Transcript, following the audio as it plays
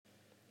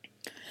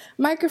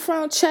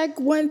Microphone check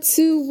 1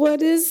 2.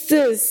 What is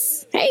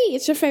this? Hey,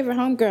 it's your favorite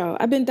homegirl.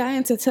 I've been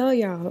dying to tell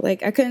y'all.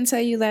 Like, I couldn't tell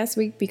you last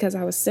week because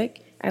I was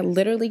sick. I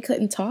literally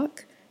couldn't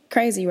talk.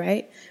 Crazy,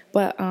 right?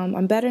 But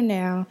I'm better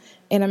now,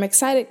 and I'm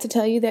excited to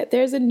tell you that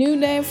there's a new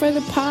name for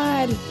the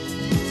pod.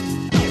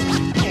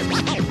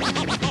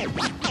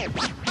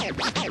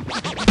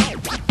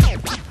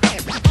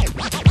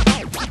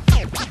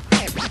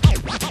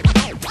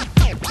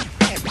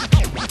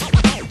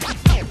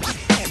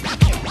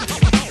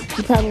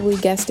 You probably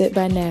guessed it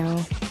by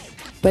now,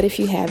 but if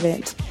you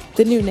haven't,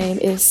 the new name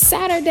is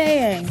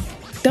Saturdaying.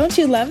 Don't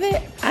you love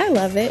it? I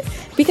love it.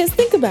 Because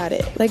think about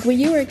it. Like when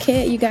you were a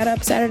kid, you got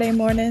up Saturday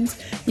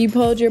mornings, you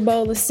pulled your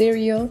bowl of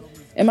cereal.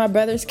 In my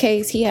brother's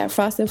case, he had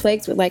Frosted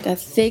Flakes with like a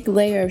thick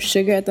layer of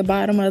sugar at the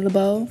bottom of the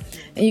bowl.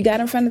 And you got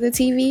in front of the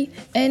TV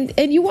and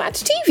you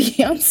watch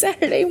TV on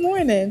Saturday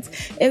mornings.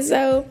 And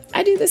so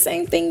I do the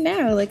same thing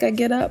now. Like I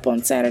get up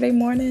on Saturday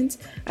mornings,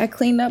 I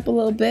clean up a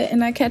little bit,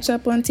 and I catch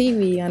up on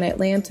TV on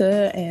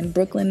Atlanta and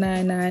Brooklyn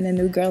Nine-Nine and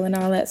New Girl and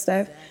all that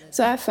stuff.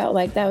 So I felt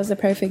like that was the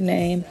perfect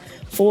name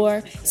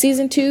for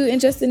season 2 and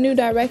just the new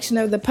direction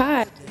of the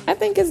pod. I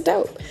think it's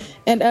dope.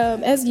 And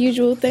as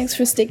usual, thanks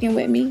for sticking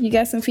with me. You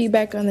got some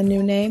feedback on the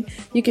new name.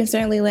 You can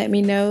certainly let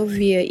me know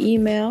via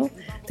email.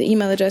 The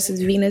email address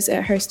is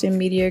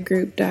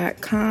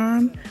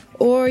venus@hurstonmediagroup.com.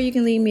 Or you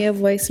can leave me a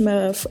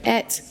voicemail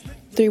at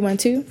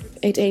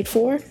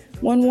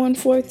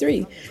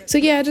 312-884-1143. So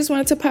yeah, I just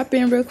wanted to pop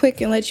in real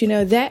quick and let you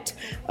know that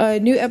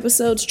new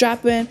episodes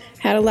dropping.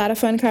 Had a lot of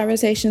fun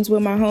conversations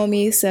with my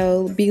homies,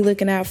 so be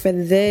looking out for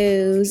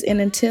those.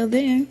 And until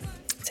then,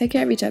 take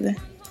care of each other.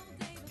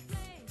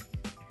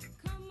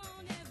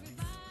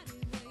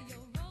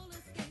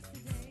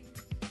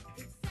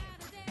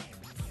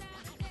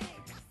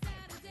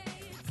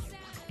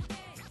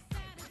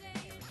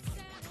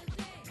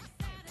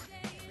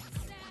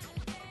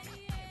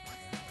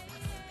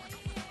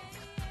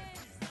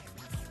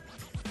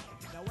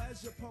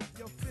 As you pump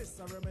your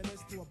fists, I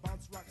reminisce to a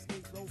bounce rock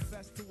skate roll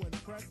fest to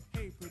impress.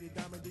 Hey, pretty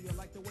diamond, do you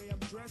like the way I'm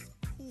dressed?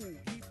 Cool,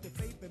 keep the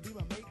faith and be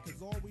my mate,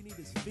 cause all we need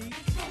is feet.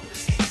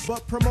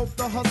 But promote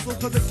the hustle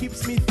cause it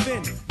keeps me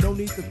thin. No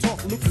need to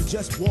talk, look, you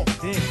just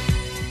walked in.